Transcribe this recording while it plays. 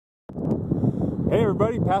Hey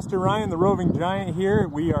everybody, Pastor Ryan, the Roving Giant here.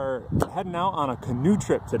 We are heading out on a canoe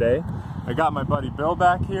trip today. I got my buddy Bill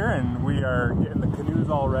back here and we are getting the canoes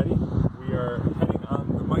all ready. We are heading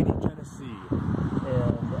on the mighty Genesee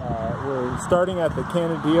and we're starting at the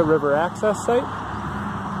Canoe River access site.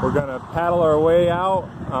 We're gonna paddle our way out,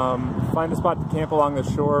 find a spot to camp along the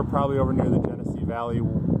shore, probably over near the Genesee Valley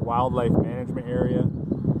Wildlife Management Area,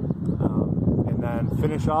 and then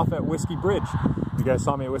finish off at Whiskey Bridge. You guys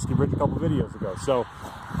saw me at Whiskey Bridge a couple videos ago. So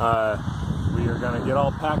we are gonna get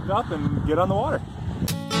all packed up and get on the water.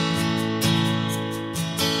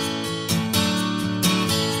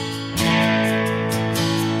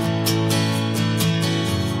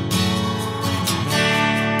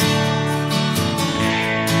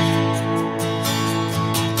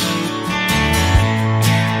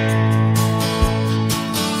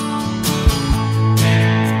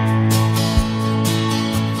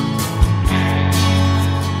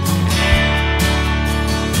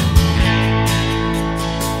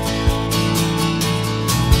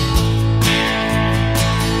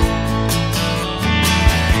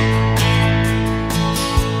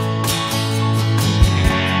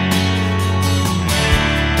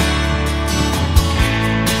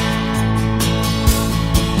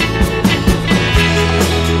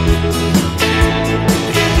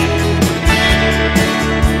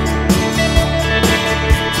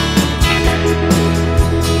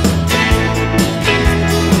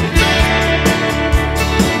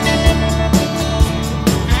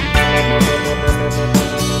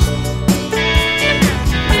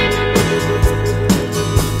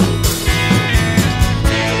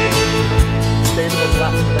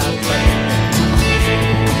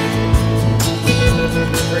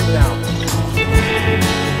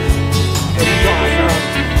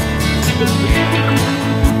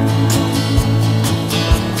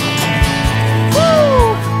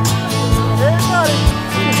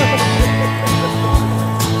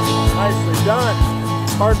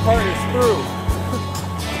 Hard part is through.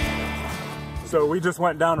 So we just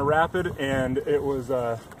went down a rapid and it was,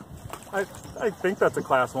 I think that's a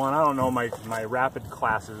class 1. I don't know my rapid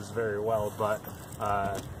classes very well, but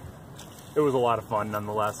it was a lot of fun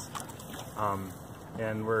nonetheless.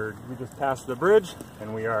 And we just passed the bridge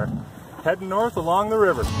and we are heading north along the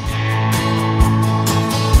river.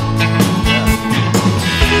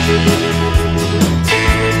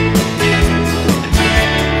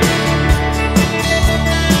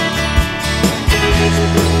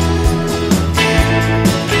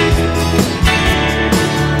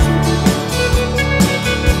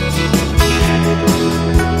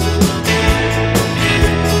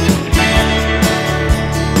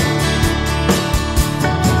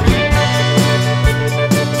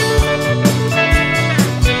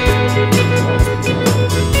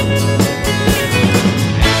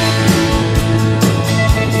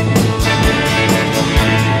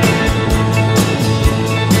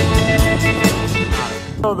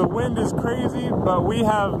 So the wind is crazy, but we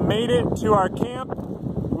have made it to our camp.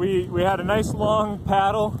 We had a nice long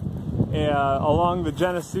paddle along the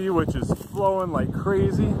Genesee, which is flowing like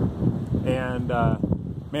crazy. And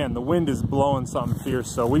man, the wind is blowing something fierce.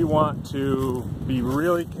 So we want to be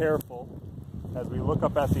really careful as we look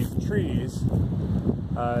up at these trees,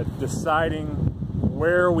 deciding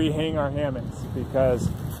where we hang our hammocks, because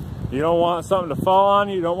you don't want something to fall on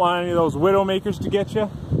you. You don't want any of those widowmakers to get you.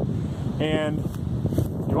 And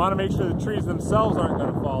you want to make sure the trees themselves aren't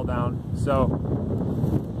going to fall down. So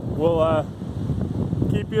we'll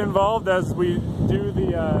keep you involved as we do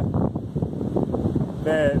the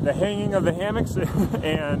hanging of the hammocks.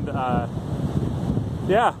 And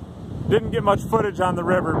yeah, didn't get much footage on the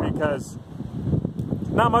river because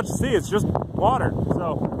not much to see. It's just water.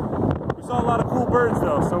 So we saw a lot of cool birds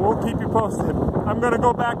though. So we'll keep you posted. I'm going to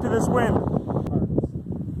go back to this wind.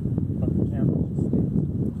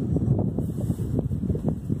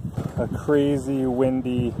 A crazy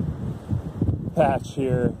windy patch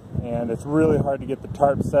here, and it's really hard to get the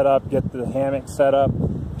tarp set up, get the hammock set up.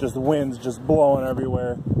 Just the wind's just blowing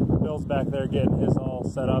everywhere. Bill's back there getting his all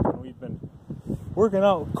set up, and we've been working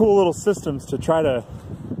out cool little systems to try to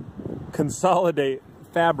consolidate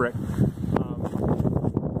fabric.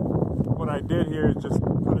 What I did here is just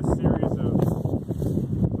put a series of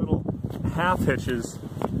little half hitches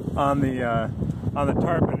on the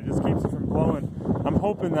tarp, and it just keeps it from blowing. I'm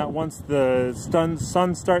hoping that once the sun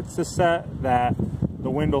starts to set, that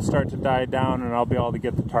the wind will start to die down and I'll be able to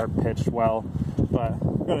get the tarp pitched well. But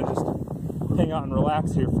I'm gonna just hang out and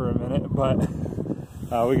relax here for a minute. But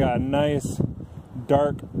we got nice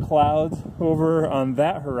dark clouds over on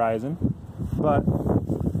that horizon, but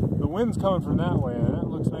the wind's coming from that way and it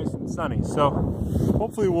looks nice and sunny. So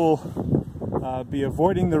hopefully we'll be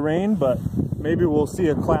avoiding the rain, but maybe we'll see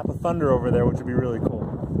a clap of thunder over there, which would be really cool.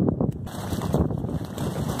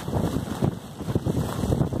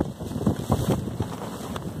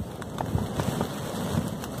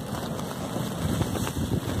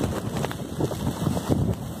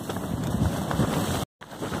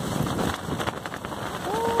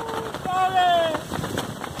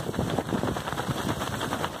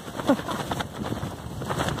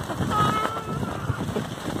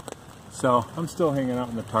 So I'm still hanging out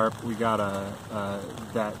in the tarp. We got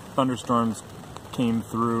that thunderstorms came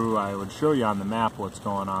through. I would show you on the map what's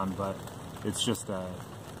going on, but it's just a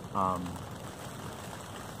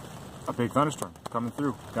big thunderstorm coming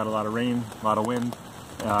through. Got a lot of rain, a lot of wind.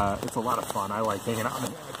 It's a lot of fun. I like hanging out in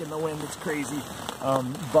the hammock in the wind. It's crazy.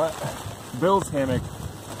 But Bill's hammock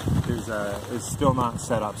is still not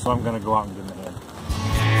set up, so I'm gonna go out and give him a hand.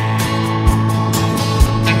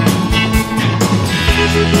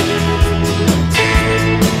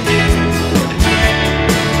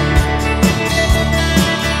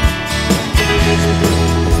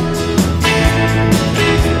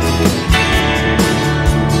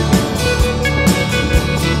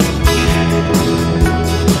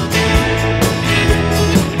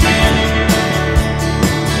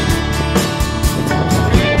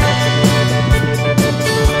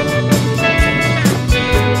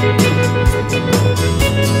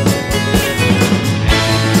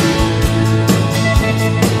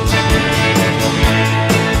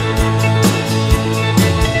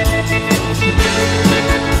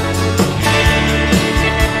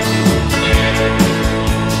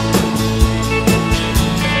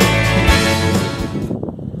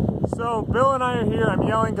 Bill and I are here. I'm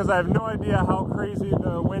yelling because I have no idea how crazy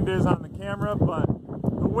the wind is on the camera, but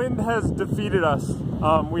the wind has defeated us.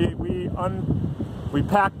 We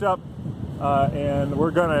packed up and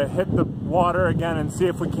we're gonna hit the water again and see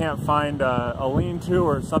if we can't find a lean-to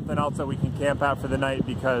or something else that we can camp out for the night,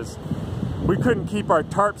 because we couldn't keep our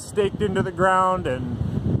tarps staked into the ground, and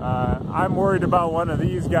I'm worried about one of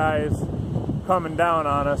these guys coming down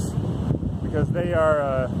on us because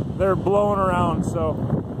they're blowing around.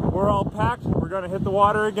 So we're all packed. We're going to hit the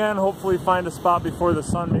water again, hopefully find a spot before the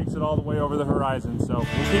sun makes it all the way over the horizon. So we'll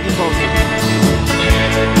keep you posted.